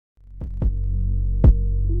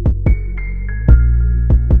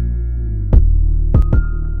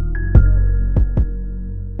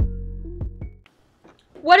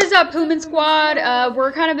What is up, Hooman Squad?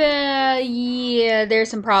 We're kind of yeah, there's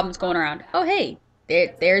some problems going around. Oh, hey,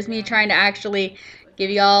 there's me trying to actually give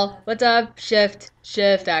y'all, what's up? Shift.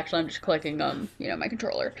 Actually, I'm just clicking my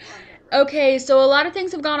controller. Okay, so a lot of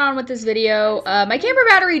things have gone on with this video. My camera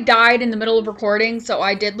battery died in the middle of recording, so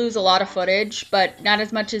I did lose a lot of footage, but not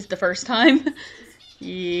as much as the first time.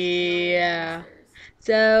 Yeah.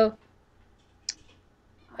 So,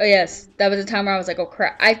 oh yes, that was a time where I was like, oh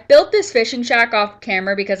crap. I built this fishing shack off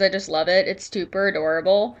camera because I just love it. It's super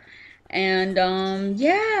adorable. And,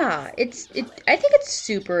 yeah, I think it's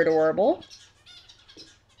super adorable.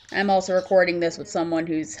 I'm also recording this with someone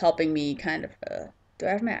who's helping me kind of, do I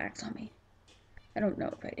have my axe on me? I don't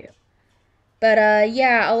know if I do. But,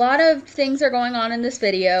 yeah, a lot of things are going on in this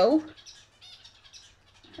video.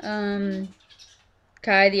 Kai,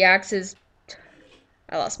 the axe is...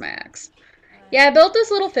 I lost my axe. Yeah, I built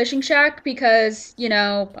this little fishing shack because, you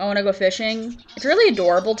know, I want to go fishing. It's really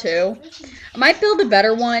adorable, too. I might build a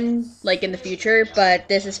better one, like, in the future, but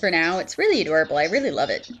this is for now. It's really adorable. I really love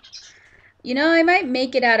it. You know, I might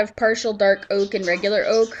make it out of partial dark oak and regular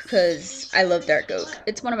oak, because I love dark oak.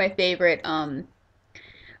 It's one of my favorite,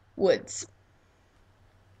 woods.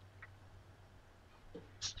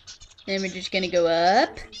 Then we're just gonna go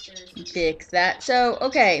up and fix that. So,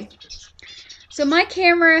 okay. So my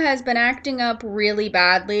camera has been acting up really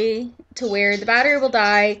badly to where the battery will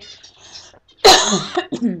die.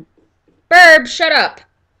 Burb, shut up.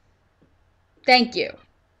 Thank you.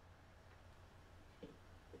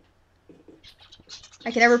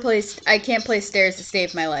 I can't play stairs to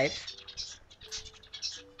save my life.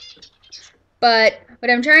 But what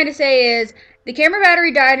I'm trying to say is the camera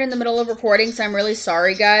battery died in the middle of recording, so I'm really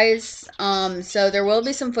sorry, guys. So there will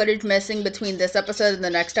be some footage missing between this episode and the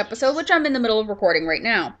next episode, which I'm in the middle of recording right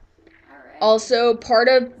now. Also, part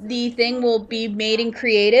of the thing will be made in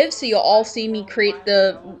creative, so you'll all see me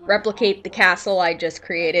replicate the castle I just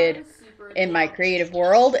created in my creative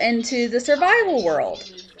world into the survival world.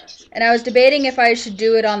 And I was debating if I should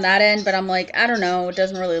do it on that end, but I'm like, I don't know, it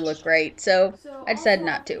doesn't really look great, so I decided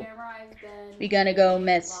not to. We're gonna go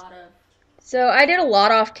miss. So I did a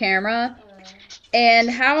lot off camera. And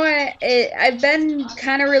I've been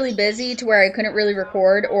kind of really busy to where I couldn't really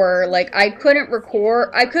record, or like I could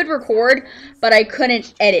record, but I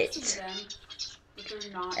couldn't edit.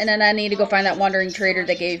 And then I need to go find that wandering trader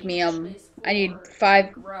that gave me, I need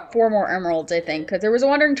 4 more emeralds, I think, because there was a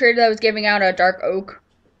wandering trader that was giving out a dark oak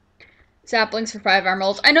saplings for 5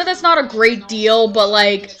 emeralds. I know that's not a great deal, but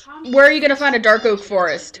like, where are you gonna find a dark oak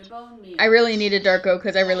forest? I really need a dark oak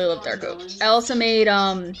because I really love dark oak. I also made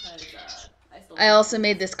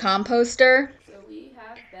this composter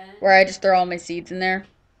where I just throw all my seeds in there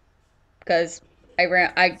because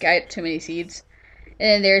I got too many seeds.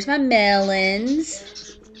 And there's my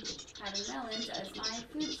melons.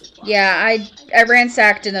 Yeah, I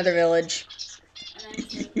ransacked another village.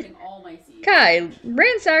 Kai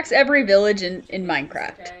ransacks every village in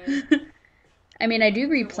Minecraft. I mean, I do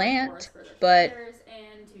replant, but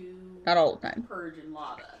not all the time.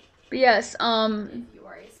 But yes,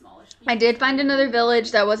 I did find another village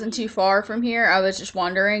that wasn't too far from here. I was just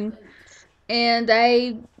wandering, and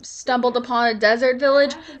I stumbled upon a desert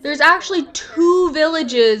village. There's actually 2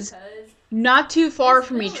 villages not too far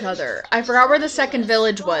from each other. I forgot where the second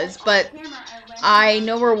village was, but I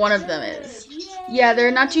know where one of them is. Yeah, they're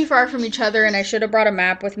not too far from each other, and I should have brought a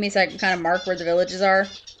map with me so I can kind of mark where the villages are.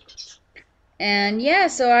 And yeah,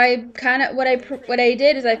 so what I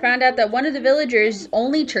did is I found out that one of the villagers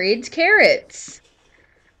only trades carrots.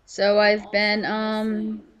 So I've been,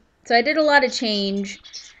 so I did a lot of change,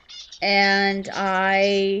 and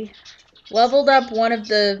I leveled up one of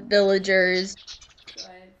the villagers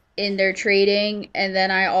in their trading, and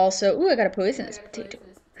then I also, ooh, I got a poisonous potato.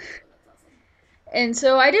 And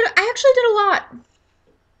so I actually did a lot.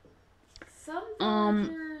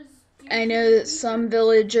 I know that some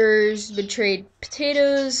villagers would trade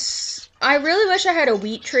potatoes. I really wish I had a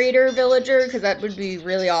wheat trader villager, because that would be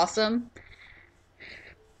really awesome.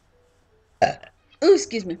 Ooh,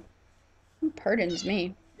 excuse me. Pardons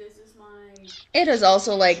me. It is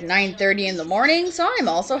also like 9:30 in the morning, so I'm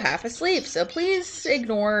also half asleep. So please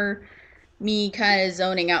ignore me kind of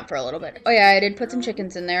zoning out for a little bit. Oh yeah, I did put some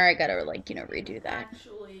chickens in there. I gotta, like, you know, redo that.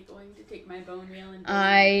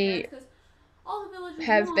 I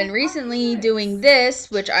have been recently doing this,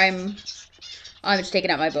 which I'm just taking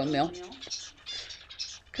out my bone meal.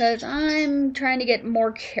 Because I'm trying to get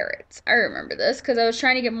more carrots. I remember this, because I was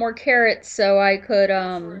trying to get more carrots so I could,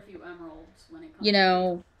 you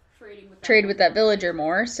know, trade with that villager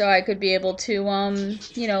more, so I could be able to,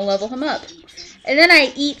 you know, level him up. And then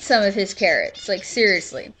I eat some of his carrots, like,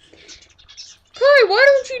 seriously. Hi, why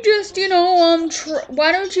don't you just, you know,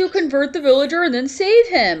 why don't you convert the villager and then save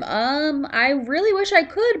him? I really wish I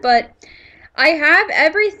could, but I have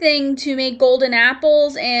everything to make golden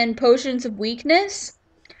apples and potions of weakness.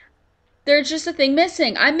 There's just a thing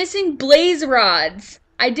missing. I'm missing blaze rods.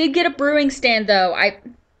 I did get a brewing stand, though.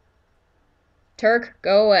 Turk,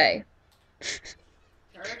 go away.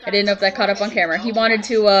 I didn't know if that caught up on camera. He wanted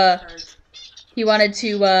to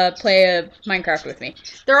play a Minecraft with me.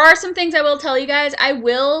 There are some things I will tell you guys. I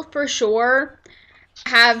will, for sure,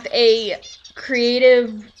 have a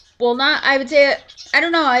creative... Well, not... I would say... I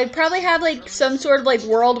don't know. I'd probably have, like, some sort of, like,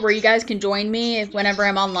 world where you guys can join me whenever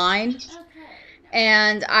I'm online.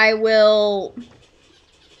 And I will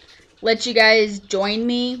let you guys join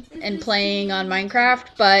me in playing on Minecraft.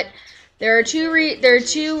 But there are two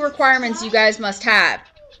requirements you guys must have.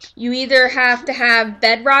 You either have to have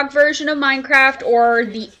Bedrock version of Minecraft or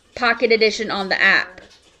the Pocket Edition on the app.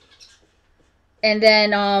 And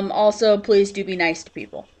then also, please do be nice to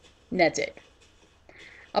people. And that's it.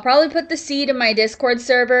 I'll probably put the seed in my Discord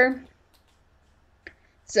server.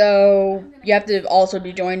 So, you have to also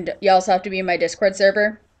be joined. You also have to be in my Discord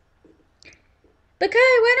server. But Kai,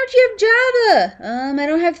 why don't you have Java? I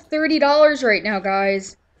don't have $30 right now,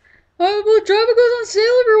 guys. Oh, well, Java goes on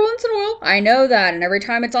sale every once in a while. I know that, and every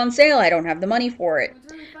time it's on sale, I don't have the money for it.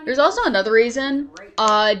 There's also another reason.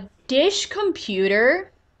 Dish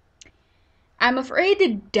computer. I'm afraid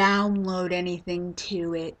to download anything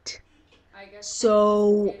to it.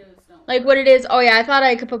 So... Like what it is, oh yeah, I thought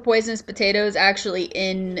I could put poisonous potatoes actually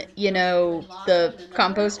in, you know, the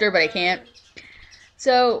composter, but I can't.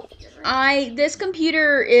 So, this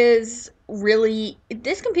computer is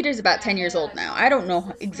about 10 years old now. I don't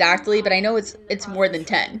know exactly, but I know it's more than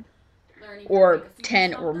 10. Or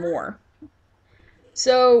 10 or more.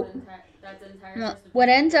 So, what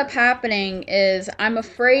ends up happening is I'm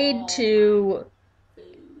afraid to,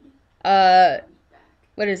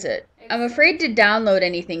 what is it? I'm afraid to download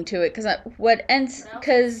anything to it because it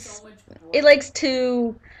likes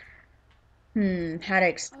to how to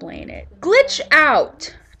explain it, glitch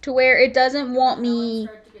out to where it doesn't want me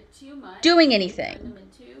doing anything.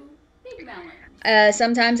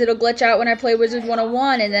 Sometimes it'll glitch out when I play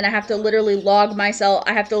Wizard101 and then I have to literally log myself.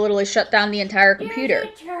 I have to literally shut down the entire computer.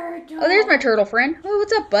 Oh, there's my turtle friend. Oh,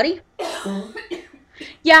 what's up, buddy?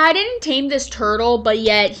 Yeah, I didn't tame this turtle, but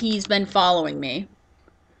yet he's been following me.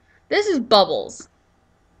 This is Bubbles.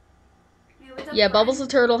 Hey, what's up, yeah, friend? Bubbles the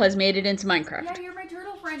turtle has made it into Minecraft. Yeah, you're my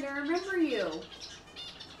turtle friend. I remember you.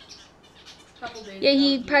 Yeah,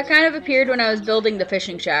 he kind of appeared when I was building the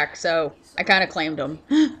fishing shack, so I kind of claimed him.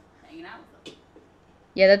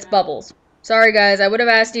 Yeah, that's Bubbles. Sorry, guys. I would have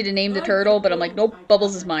asked you to name the turtle, but I'm like, nope,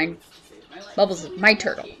 Bubbles is mine. Bubbles is my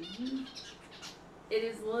turtle. It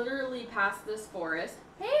is literally past this forest.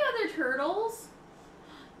 Hey, other turtles.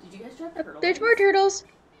 Did you guys try the turtles? There's more turtles.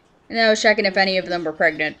 And I was checking if any of them were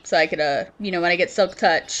pregnant, so I could, you know, when I get Silk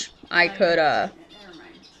Touch, I could,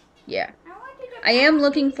 yeah. I am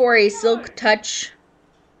looking for a Silk Touch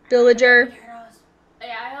villager.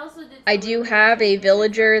 I do have a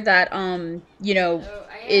villager that, you know,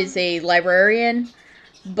 is a librarian,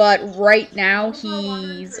 but right now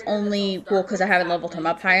he's only, well, because I haven't leveled him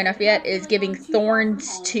up high enough yet, is giving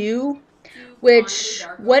Thorns 2, which,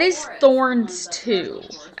 what is Thorns 2?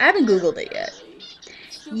 I haven't Googled it yet.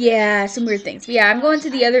 Yeah, some weird things. But yeah, I'm going to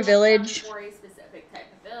the other village.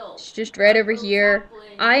 It's just right over here.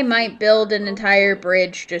 I might build an entire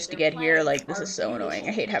bridge just to get here. Like, this is so annoying.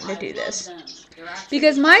 I hate having to do this.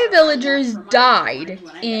 Because my villagers died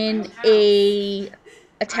in a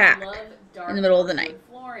attack in the middle of the night.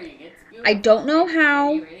 I don't know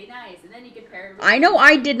how. I know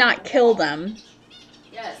I did not kill them.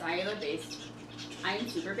 Yes, I am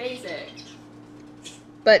super basic.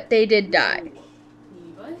 But they did die.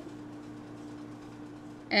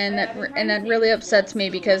 And that really upsets me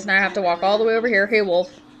because now I have to walk all the way over here. Hey,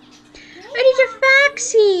 Wolf. Ready to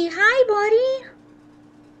Foxy. Hi, buddy.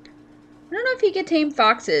 I don't know if you can tame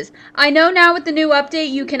foxes. I know now with the new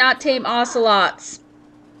update you cannot tame ocelots.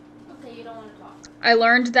 Okay, you don't want to talk. I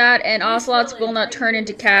learned that, and ocelots will not turn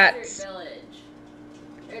into cats.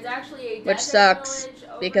 There's actually a which sucks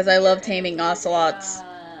because I love taming ocelots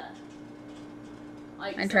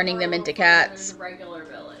and turning them into cats. Regular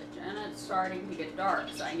village. And it's starting to get dark,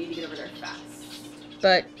 so I need to get over there fast.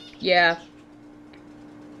 But, yeah.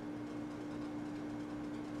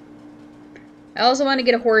 I also want to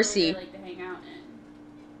get a horsey. Like to hang out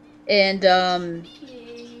in. And,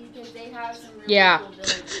 Because they have some really yeah. cool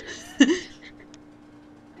villages.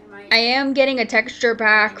 I am getting a texture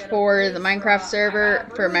pack for the Minecraft server,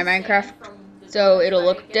 for my Minecraft, so it'll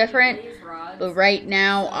look different. But right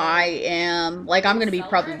now, I am, like, I'm gonna be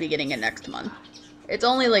probably getting it next month. It's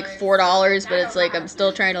only like $4, but it's like, I'm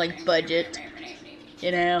still trying to, like, budget.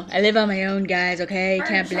 You know, I live on my own, guys, okay?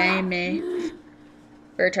 Can't blame me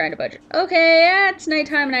for trying to budget. Okay, yeah, it's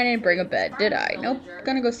nighttime and I didn't bring a bed, did I? Nope,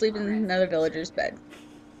 gonna go sleep in another villager's bed.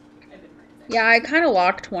 Yeah, I kind of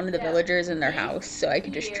locked one of the villagers in their house so I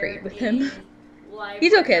could just trade with him.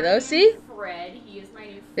 He's okay, though, see?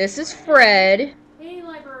 This is Fred. Hey,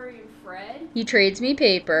 Librarian Fred. He trades me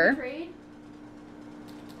paper. Trade?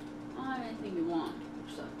 I don't have anything you want,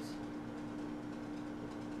 which sucks.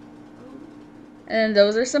 And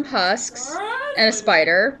those are some husks. And a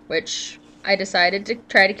spider, which I decided to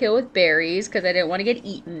try to kill with berries because I didn't want to get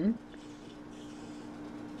eaten.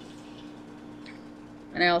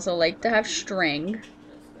 And I also like to have string.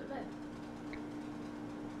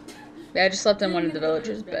 Yeah, I just slept in one of the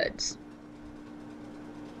villagers' beds.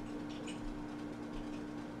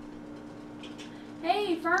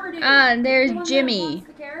 Hey, farmer dude. Ah, and there's Jimmy.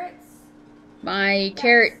 My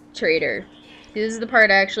carrot trader. This is the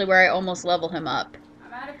part actually where I almost level him up.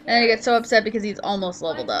 And I get so upset because he's almost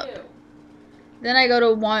leveled up. Then I go to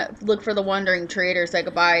look for the wandering trader so I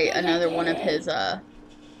could buy another one of his,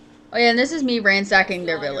 Oh yeah, and this is me ransacking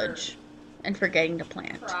their village. And forgetting to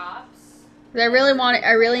plant. Because I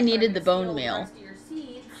really needed the bone meal.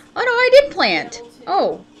 Oh no, I did plant!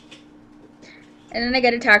 Oh. And then I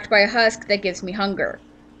get attacked by a husk that gives me hunger.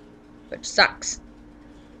 Which sucks.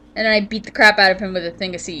 And then I beat the crap out of him with a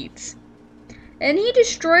thing of seeds. And he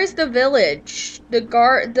destroys the village.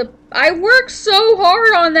 I worked so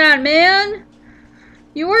hard on that, man!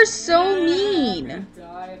 You are so mean. I'm gonna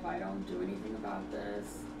die if I don't do anything about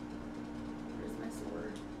this. Where's my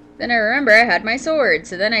sword? Then I remember I had my sword,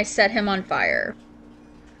 so then I set him on fire.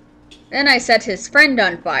 Then I set his friend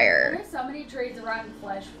on fire. Can somebody trades around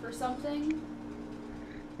flesh for something?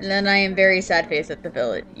 And then I am very sad face at the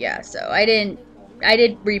village. Yeah, so I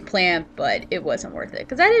did replant, but it wasn't worth it.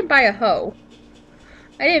 Because I didn't buy a hoe.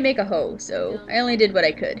 I didn't make a hoe, so I only did what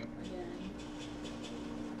I could.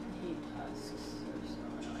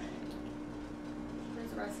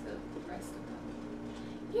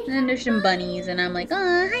 And then there's some bunnies, and I'm like,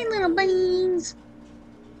 oh, hi little bunnies.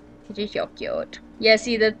 You're so cute. Yeah,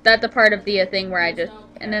 see, that's the part of the thing where I just,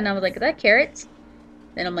 and then I was like, is that carrots?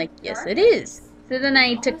 Then I'm like, yes it is. So then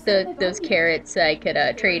I took those carrots so I could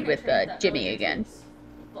trade with Jimmy again.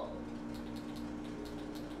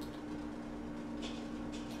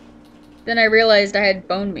 Then I realized I had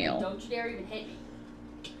bone meal. Don't you dare even hit me.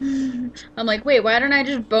 I'm like, wait, why don't I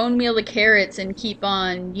just bone meal the carrots and keep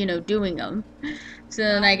on, you know, doing them? So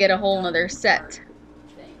then I get a whole nother set.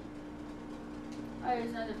 Oh, there's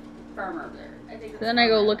another farmer over there. So then I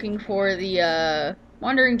go looking for the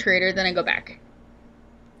wandering trader, then I go back.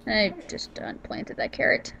 I just planted that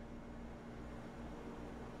carrot.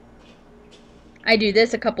 I do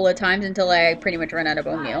this a couple of times until I pretty much run out of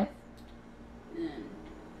bone meal.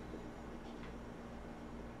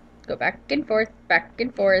 Go back and forth,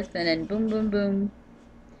 and then boom, boom, boom.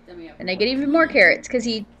 And I get even more carrots, because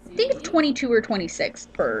I think it's 22 or 26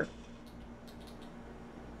 per.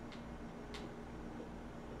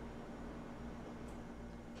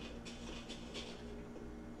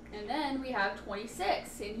 And then we have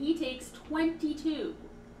 26, and he takes 22.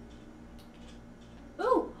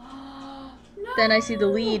 Ooh! No! Then I see the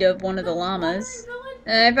lead of one of the llamas.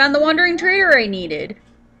 And I found the wandering trader I needed.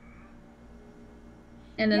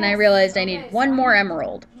 And then I realized I needed one more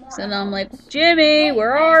emerald. So then I'm like, Jimmy,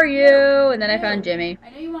 where are you? And then I found Jimmy.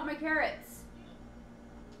 I know you want my carrots.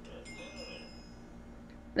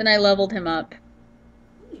 Then I leveled him up.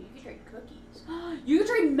 Ooh, you can trade cookies. You can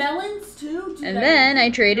trade melons too? And then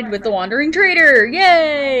I traded with the wandering trader.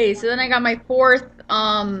 Yay! So then I got my fourth,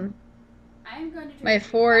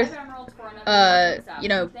 you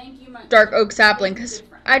know, dark oak sapling. Because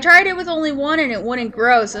I tried it with only one and it wouldn't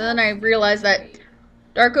grow. So then I realized that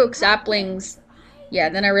dark oak saplings, yeah,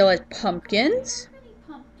 then I realized pumpkins.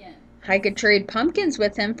 I could trade pumpkins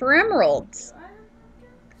with him for emeralds.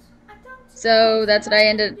 So that's what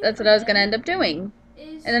I was gonna end up doing.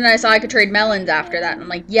 And then I saw I could trade melons after that, and I'm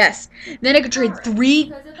like, yes. Then I could trade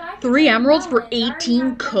three emeralds for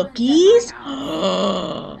 18 cookies.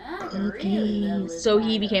 Cookies. So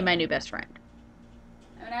he became my new best friend.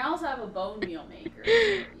 And I also have a bone meal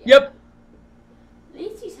maker. Yep. At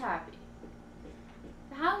least he's happy.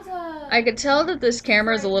 I could tell that this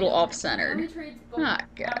camera is a little off-centered. Oh,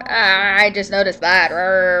 God. I just noticed that.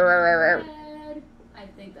 I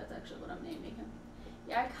think that's actually what I'm naming him.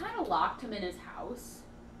 Yeah, I kind of locked him in his house.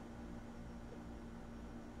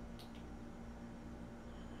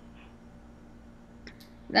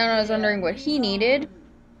 Then I was wondering what he needed.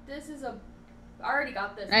 This is a already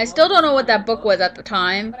got this. And I still don't know what that book was at the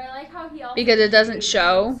time. But I like how he also because it doesn't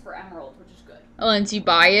show for emerald, which is good. unless you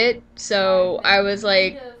buy it. So I was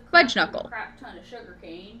like, fudge knuckle. Crap ton of sugar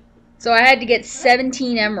cane. So I had to get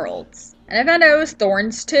 17 emeralds. And I found out it was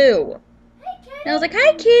thorns too. Hey, kitty. And I was like,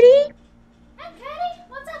 hi, kitty. Hey, kitty.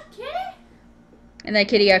 What's up, kitty? And that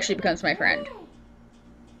kitty actually becomes my friend.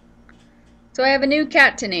 So I have a new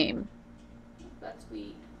cat to name. That's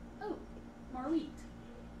wheat. Oh, more wheat.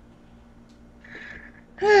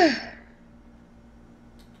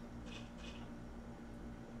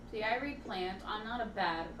 See, I replant. I'm not a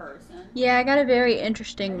bad person. Yeah, I got a very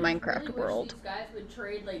interesting Minecraft really world. These guys would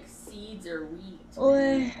trade like seeds or wheat.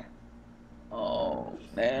 Oh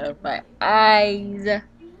man, my eyes. I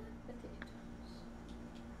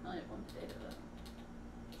only have one potato though.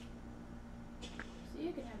 So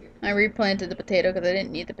you can have your potato. I replanted the potato because I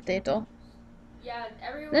didn't need the potato. Yeah,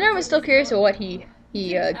 everyone. Then I was still curious about what he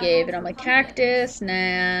gave, and I'm like, cactus,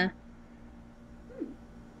 nah.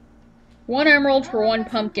 1 emerald for 1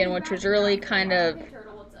 pumpkin, which was really kind of...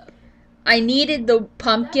 I needed the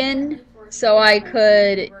pumpkin so I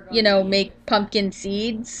could, you know, make pumpkin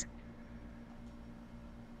seeds.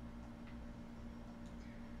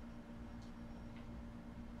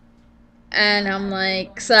 And I'm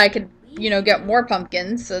like, so I could, you know, get more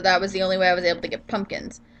pumpkins. So that was the only way I was able to get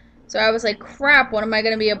pumpkins. So I was like, crap, what am I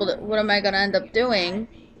going to end up doing?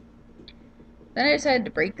 Then I decided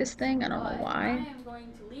to break this thing. I don't know why. I am going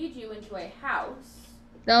to lead you into a house.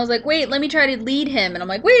 Then I was like, wait, let me try to lead him. And I'm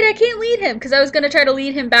like, wait, I can't lead him. Because I was going to try to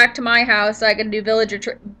lead him back to my house so I could do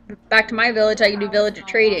back to my village. I could do villager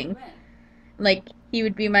trading. Like, he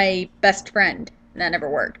would be my best friend. And that never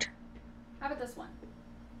worked. How about this one?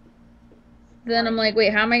 Then I'm like,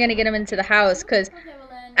 wait, how am I going to get him into the house? Because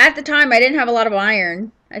at the time, I didn't have a lot of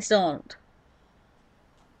iron. I still don't.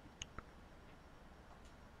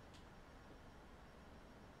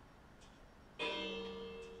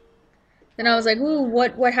 Then I was like, ooh,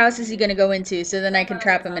 what house is he going to go into? So then I can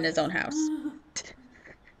trap him in his own house.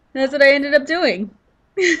 That's what I ended up doing.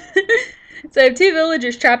 So I have 2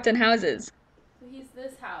 villagers trapped in houses. So he's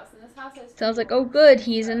this house, and this house has... So I was like, oh good,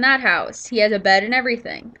 he's in that house. He has a bed and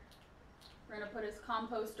everything. We're going to put his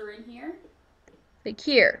composter in here. Like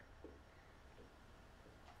here.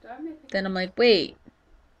 Do I have my pickaxe? Then I'm like, wait.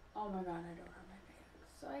 Oh my god, I don't have my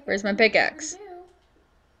pickaxe. So Where's my pickaxe?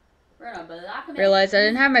 We're gonna block him in. Realized I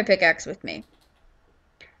didn't have my pickaxe with me.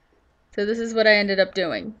 So this is what I ended up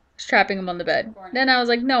doing. Just trapping him on the bed. Then I was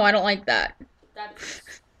like, no, I don't like that. That's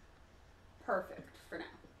perfect for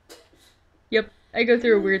now. Yep. I go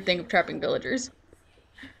through a weird thing of trapping villagers.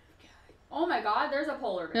 Oh my god, there's a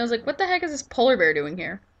polar bear. And I was like, what the heck is this polar bear doing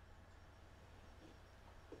here?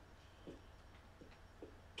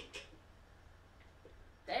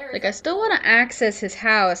 Like, I still want to access his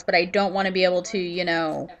house, but I don't want to be able to, you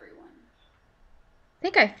know... I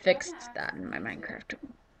think I fixed that in my Minecraft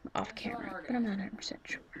off camera, but I'm not 100%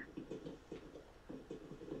 sure.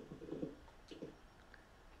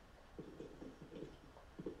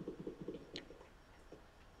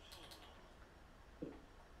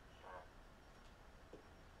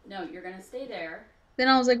 No, you're gonna stay there. Then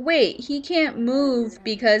I was like, wait, he can't move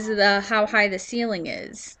because of how high the ceiling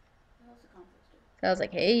is. So I was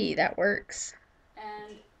like, hey, that works.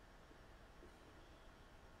 And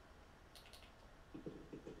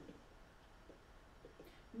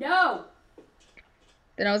no.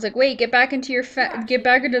 Then I was like, wait, get back into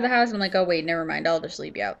the house. And I'm like, oh wait, never mind. I'll just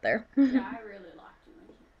leave you out there. Yeah, I really locked you in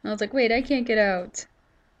here. And I was like, wait, I can't get out. So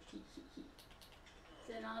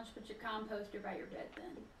then I'll just put your composter by your bed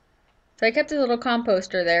then. So I kept a little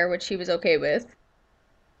composter there, which he was okay with.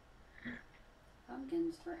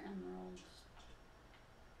 Pumpkins for emeralds.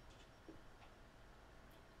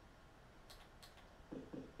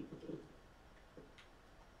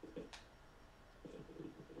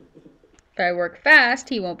 If I work fast,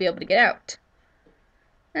 he won't be able to get out.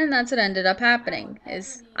 And that's what ended up happening,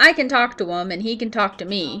 is I can talk to him and he can talk to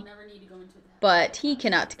me, but he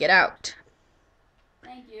cannot get out.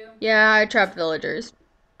 Thank you. Yeah, I trap villagers.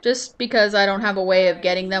 Just because I don't have a way of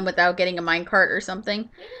getting them without getting a minecart or something.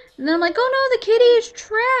 And then I'm like, oh no, the kitty is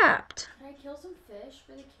trapped. Can I kill some fish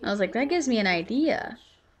for the kitty? I was like, that gives me an idea.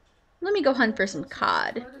 Let me go hunt for some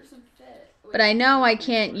cod. But I know I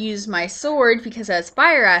can't use my sword because it has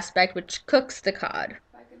fire aspect, which cooks the cod.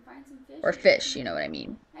 Or fish, you know what I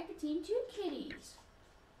mean. I could team 2 kitties.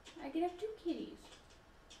 I could have 2 kitties.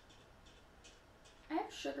 I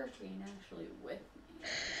have sugarcane actually with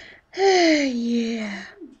me. Yeah.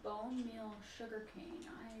 Bone meal sugarcane.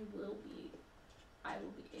 I will be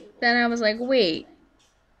able. Then I was like, wait.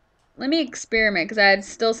 Let me experiment because I had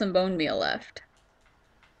still some bone meal left.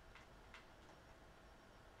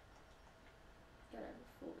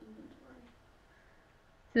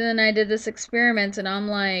 So then I did this experiment, and I'm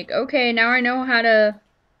like, okay, now I know how to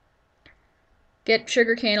get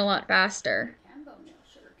sugarcane a lot faster. Cambo mill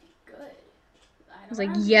sugarcane, good. I was like,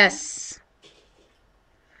 yes.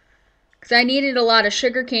 Because I needed a lot of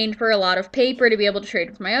sugarcane for a lot of paper to be able to trade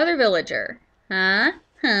with my other villager. Huh?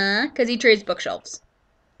 Because he trades bookshelves.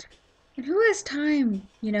 And who has time,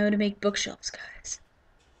 you know, to make bookshelves, guys?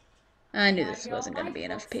 I knew this wasn't going to be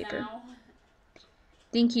enough paper. Now.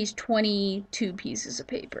 I think he's 22 pieces of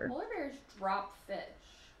paper. Polar bears drop fish.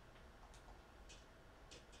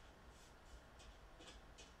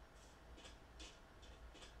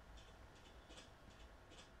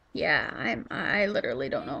 Yeah, I literally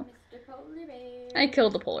don't know. I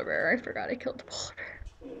killed the polar bear. I forgot I killed the polar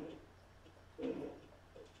bear.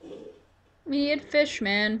 Me and fish,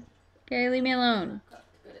 man. Okay, leave me alone. Cooked.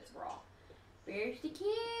 Good, it's raw. Where's the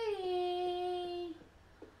kitty?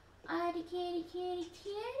 Ah, the kitty, kitty,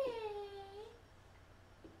 kitty.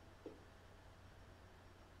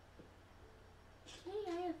 Kitty,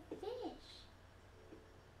 I have fish.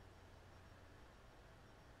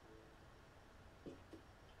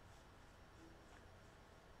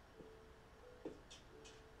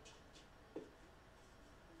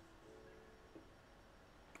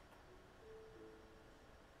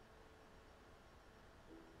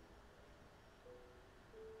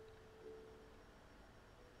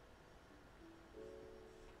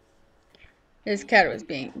 This cat was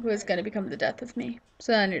going to become the death of me.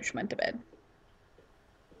 So I just went to bed.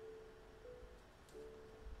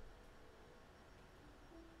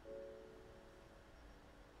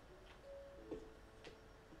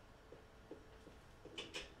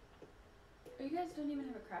 Oh, you guys don't even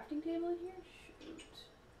have a crafting table in here? Shoot.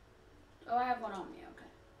 Oh, I have one on me,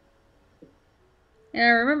 okay. And I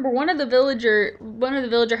remember one of the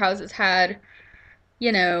villager houses had,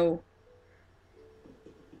 you know,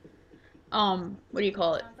 what do you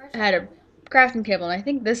call it? It had a crafting table, and I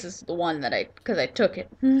think this is the one that because I took it.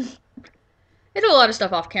 I did a lot of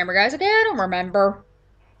stuff off camera, guys. Okay, I don't remember.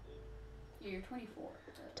 Yeah, you're 24.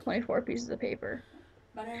 24 pieces of paper.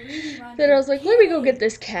 But I really want Then I was like, let me go get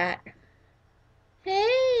this cat.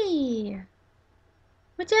 Hey!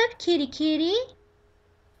 What's up, kitty kitty?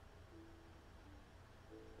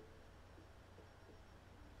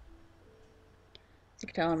 As you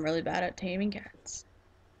can tell, I'm really bad at taming cats.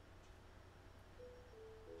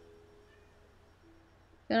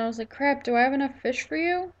 Then I was like, crap, do I have enough fish for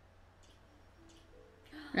you?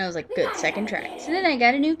 And I was like, good, second try. So then I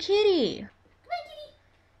got a new kitty.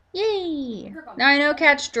 Yay! Now I know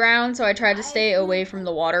cats drown, so I try to stay away from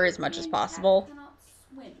the water as much as possible.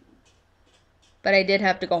 But I did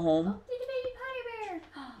have to go home. Oh, there's a baby potty bear.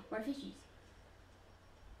 More fishies.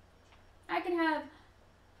 I can have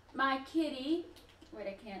my kitty. Wait,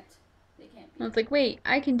 I can't. They can't be. I was like, wait,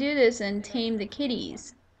 I can do this and tame the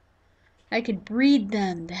kitties. I could breed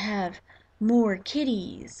them to have more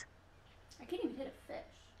kitties. I can't even hit a fish.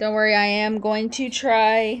 Don't worry, I am going to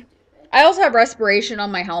try. I also have respiration on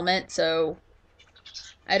my helmet, so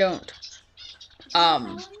I don't.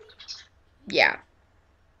 Yeah.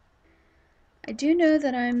 I do know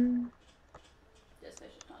that I'm. This fish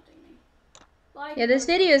is taunting me. Like, yeah, this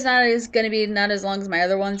video is not as long as my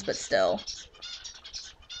other ones, but still.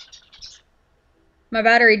 My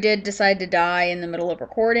battery did decide to die in the middle of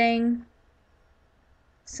recording.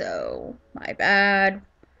 So, my bad.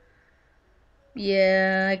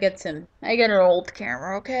 Yeah, I get an old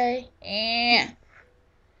camera, okay?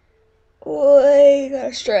 Boy,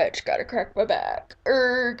 gotta stretch, gotta crack my back.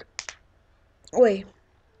 Erg. Wait,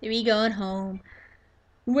 we going home.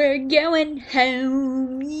 We're going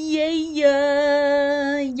home.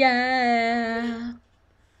 Yeah, yeah.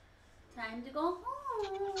 Time to go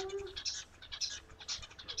home.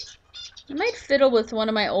 I might fiddle with one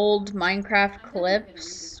of my old Minecraft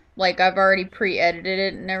clips. Like, I've already pre-edited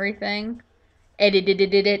it and everything.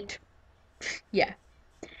 Edited it. Yeah.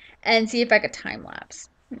 And see if I could time-lapse.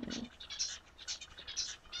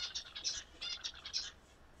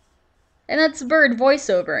 And that's bird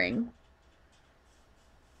voiceovering.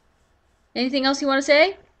 Anything else you want to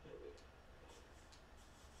say?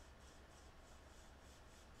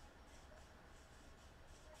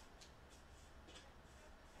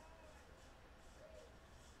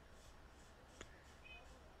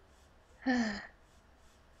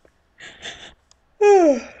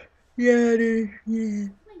 Yeah, dude. Yeah.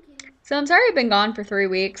 So I'm sorry I've been gone for 3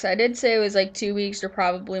 weeks. I did say it was like 2 weeks or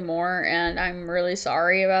probably more, and I'm really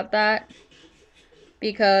sorry about that.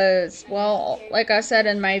 Because, well, like I said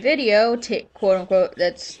in my video, quote unquote,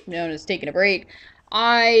 that's known as taking a break,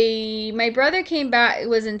 my brother came back,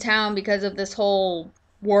 was in town because of this whole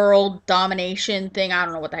world domination thing. I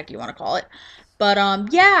don't know what the heck you want to call it. But,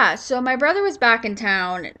 yeah, so my brother was back in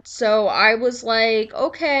town, so I was like,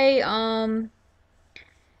 okay,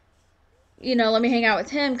 you know, let me hang out with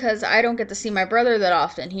him, because I don't get to see my brother that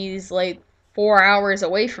often. He's, like, 4 hours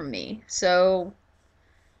away from me, so,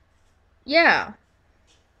 yeah.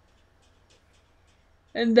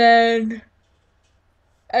 And then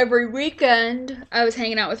every weekend, I was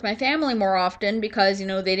hanging out with my family more often, because, you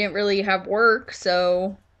know, they didn't really have work,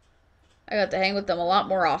 so I got to hang with them a lot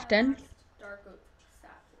more often. Dark oak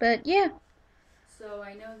sap. But, yeah. So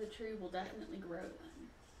I know the tree will definitely grow then.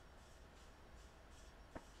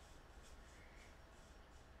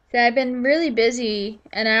 So I've been really busy,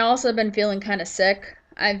 and I also been feeling kind of sick.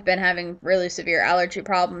 I've been having really severe allergy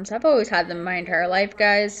problems. I've always had them my entire life,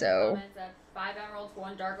 guys, so 5 emeralds,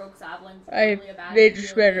 1 dark oak sapling. they've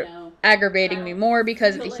just been aggravating me more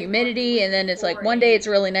because of the humidity, and then it's like one day it's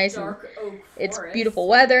really nice and it's beautiful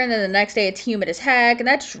weather, and then the next day it's humid as heck, and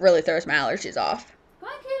that just really throws my allergies off. Come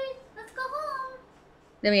on, Kitty, let's go home.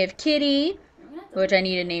 Then we have Kitty, which I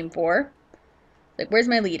need a name for. Like, where's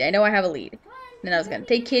my lead? I know I have a lead. Then I was gonna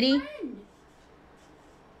take Kitty.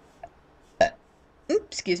 Oops,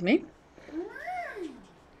 excuse me.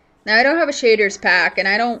 Now, I don't have a shaders pack, and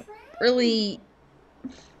I don't really...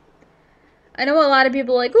 I know a lot of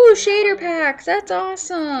people are like, ooh, shader packs, that's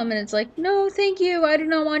awesome. And it's like, no, thank you, I do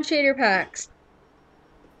not want shader packs.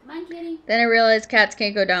 Come on, Kitty. Then I realized cats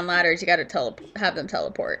can't go down ladders, you gotta have them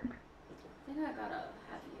teleport. Then I gotta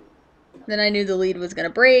have you. Then I knew the lead was gonna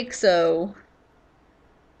break, so...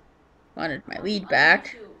 wanted my lead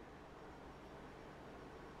back.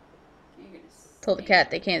 Told the cat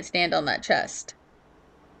they can't stand on that chest.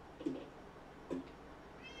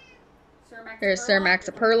 There's Sir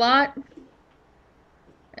Maxaperlot.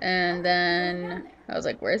 And then I was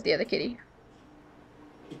like, where's the other kitty?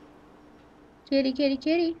 Kitty, kitty,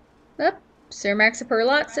 kitty. Up. Sir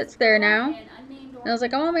Maxaperlot sits there now. And I was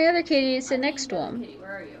like, I want my other kitty to sit next to him.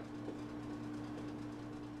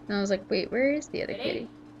 And I was like, wait, where is the other kitty?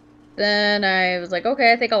 Then I was like,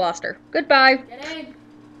 okay, I think I lost her. Goodbye.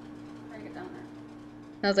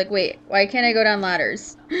 I was like, wait, why can't I go down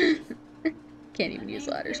ladders? Can't even use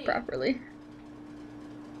ladders properly.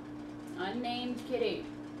 Unnamed kitty.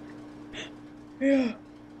 Yeah.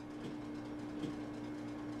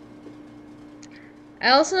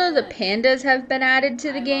 I also know the pandas have been added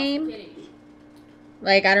to the game.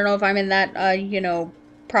 Like, I don't know if I'm in that, you know,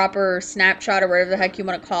 proper snapshot or whatever the heck you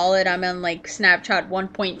want to call it. I'm in, like, snapshot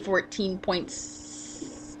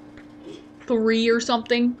 1.14.3 or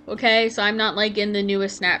something, okay? So I'm not, like, in the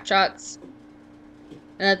newest snapshots.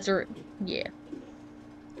 And that's, yeah.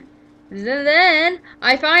 Then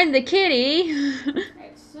I find the kitty.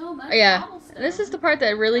 Yeah, this is the part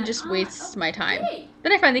that really just wastes my time.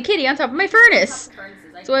 Then I find the kitty on top of my furnace.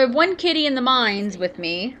 So I have one kitty in the mines with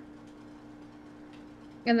me.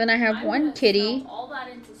 And then I have one kitty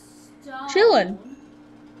chilling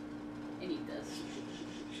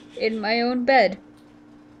in my own bed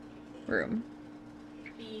room.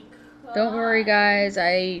 Don't worry, guys,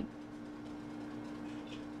 I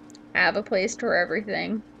have a place for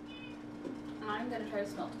everything. I'm gonna try to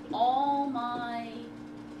smelt all my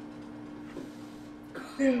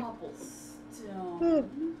cobblestone.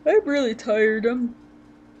 I'm really tired.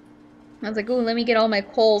 I was like, ooh, let me get all my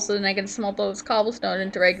coal so then I can smelt those cobblestone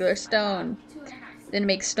into regular stone. Then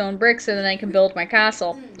make stone bricks so then I can build my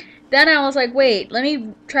castle. Then I was like, wait, let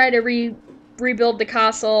me try to rebuild the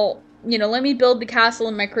castle. You know, let me build the castle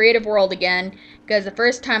in my creative world again. Because the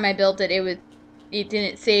first time I built it, it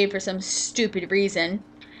didn't save for some stupid reason.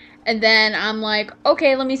 And then I'm like,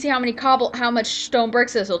 okay, let me see how much stone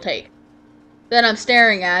bricks this will take. Then I'm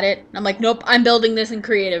staring at it. I'm like, nope, I'm building this in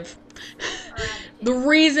creative. The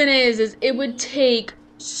reason is it would take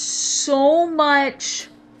so much.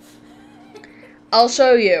 I'll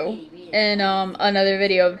show you in another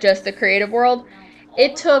video of just the creative world.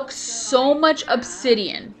 It took so much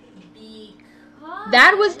obsidian.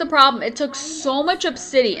 That was the problem. It took so much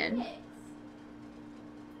obsidian.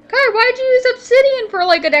 God, why'd you use obsidian for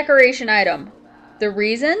like a decoration item? The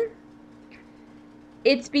reason?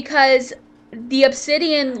 It's because the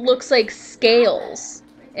obsidian looks like scales,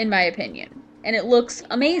 in my opinion. And it looks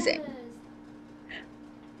amazing.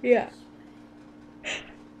 Yeah.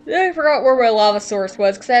 I forgot where my lava source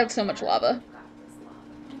was because I have so much lava.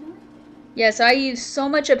 Yeah, so I used so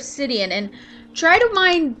much obsidian and try to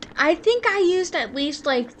mine. I think I used at least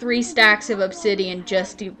like 3 stacks of obsidian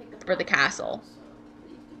just for the castle.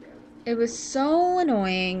 It was so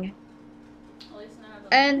annoying.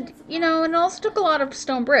 And, you know, it also took a lot of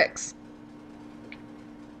stone bricks.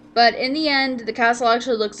 But in the end, the castle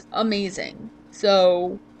actually looks amazing.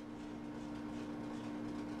 So,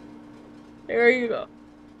 There you go.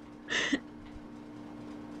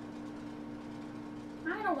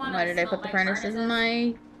 I don't want to. Why did I put the furnaces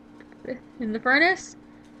in the furnace?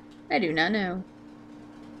 I do not know.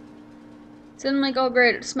 So I'm like, oh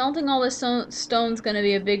great, smelting all this stone's gonna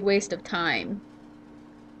be a big waste of time.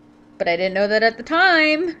 But I didn't know that at the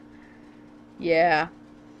time. Yeah.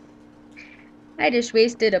 I just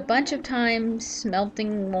wasted a bunch of time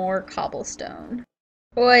smelting more cobblestone.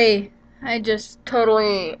 Boy, I just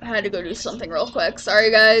totally had to go do something real quick.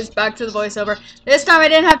 Sorry guys, back to the voiceover. This time I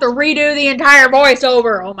didn't have to redo the entire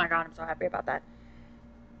voiceover. Oh my god, I'm so happy about that.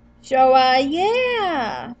 So,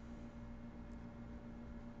 yeah.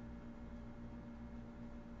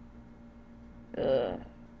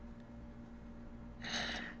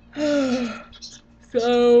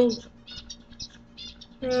 So,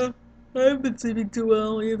 yeah, I haven't been sleeping too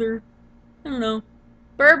well either. I don't know.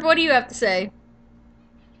 Burb, what do you have to say?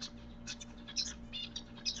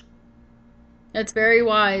 That's very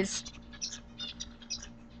wise.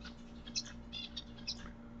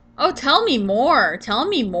 Oh, tell me more. Tell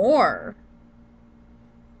me more.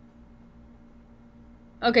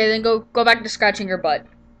 Okay, then go back to scratching your butt.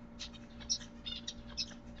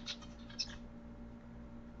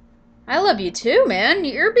 I love you too, man.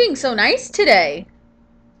 You're being so nice today.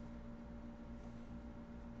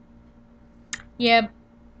 Yeah.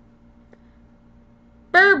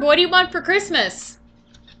 Burb, what do you want for Christmas?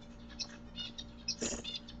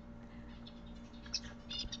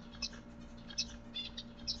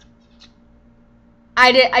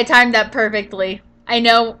 I timed that perfectly. I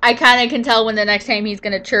know, I kind of can tell when the next time he's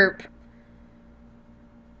gonna chirp.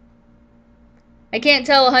 I can't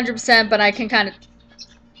tell 100%, but I can kind of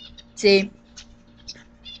see.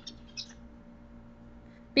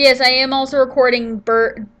 But yes, I am also recording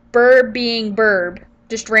Burb being Burb.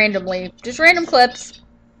 Just randomly. Just random clips.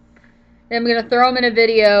 And I'm gonna throw them in a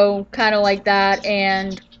video, kind of like that,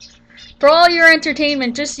 and for all your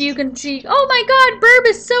entertainment, just so you can see, oh my god, Burb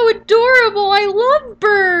is so adorable! I love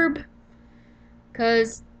Burb!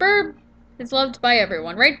 Because Burb is loved by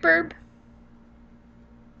everyone, right, Burb?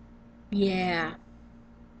 Yeah.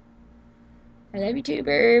 I love you too,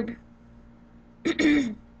 Burb.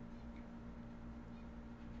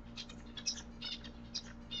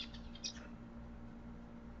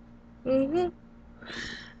 Mm-hmm.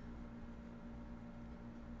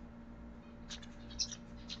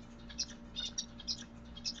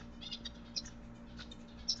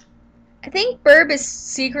 I think Burb is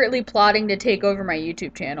secretly plotting to take over my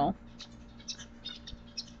YouTube channel.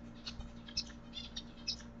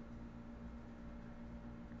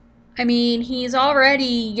 I mean, he's already,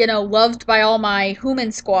 you know, loved by all my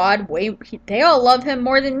Hooman Squad. They all love him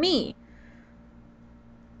more than me.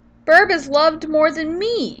 Burb is loved more than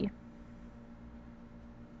me.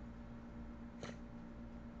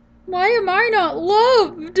 Why am I not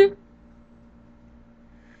loved? I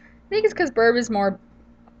think it's because Burb is more...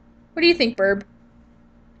 What do you think, Burb?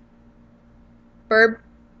 Burb?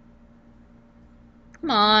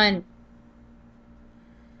 Come on.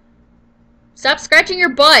 Stop scratching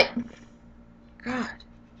your butt. God.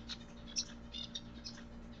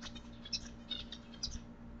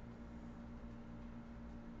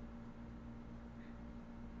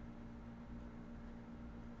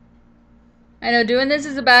 I know doing this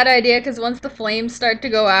is a bad idea because once the flames start to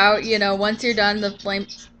go out, you know, once you're done, the flame...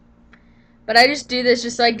 But I just do this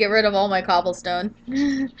just so I get rid of all my cobblestone.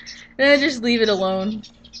 And I just leave it alone.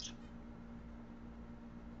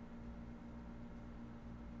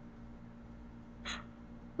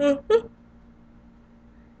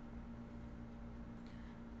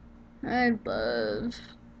 I love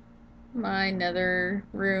my nether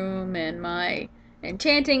room and my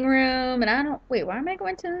enchanting room, and I don't... Wait, why am I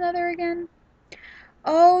going to the nether again?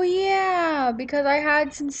 Oh, yeah, because I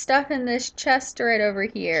had some stuff in this chest right over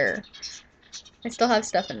here. I still have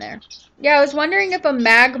stuff in there. Yeah, I was wondering if a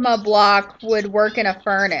magma block would work in a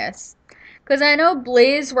furnace. Because I know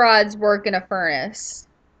blaze rods work in a furnace.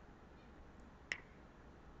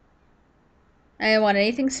 I don't want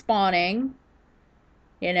anything spawning.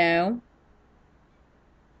 You know.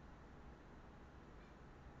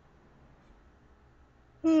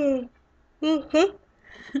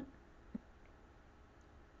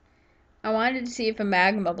 I wanted to see if a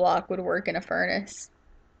magma block would work in a furnace.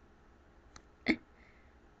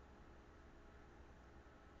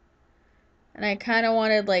 And I kind of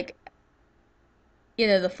wanted, like, you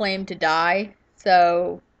know, the flame to die.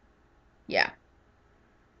 So, yeah.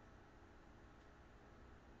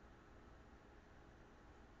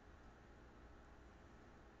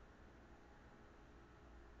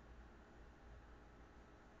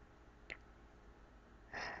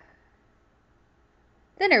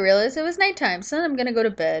 Then I realized it was nighttime, so I'm gonna go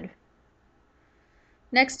to bed.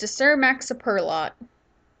 Next to Sir Maxaperlot.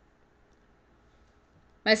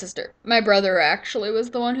 My sister. My brother actually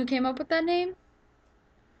was the one who came up with that name.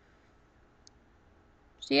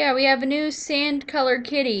 So yeah, we have a new sand-colored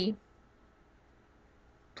kitty.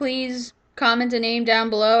 Please comment a name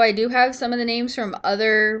down below. I do have some of the names from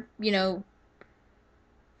other,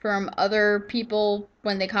 from other people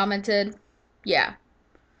when they commented. Yeah.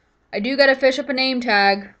 I do gotta fish up a name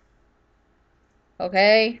tag.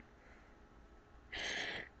 Okay?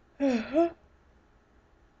 What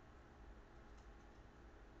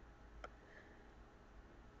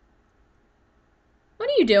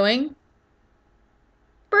are you doing?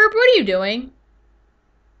 Burp, what are you doing?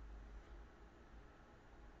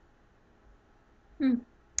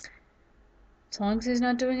 As long as he's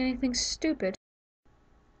not doing anything stupid.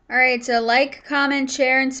 Alright, so like, comment,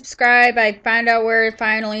 share, and subscribe. I found out where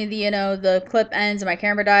finally the clip ends and my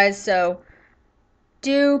camera dies, so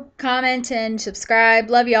do comment and subscribe.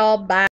 Love y'all. Bye.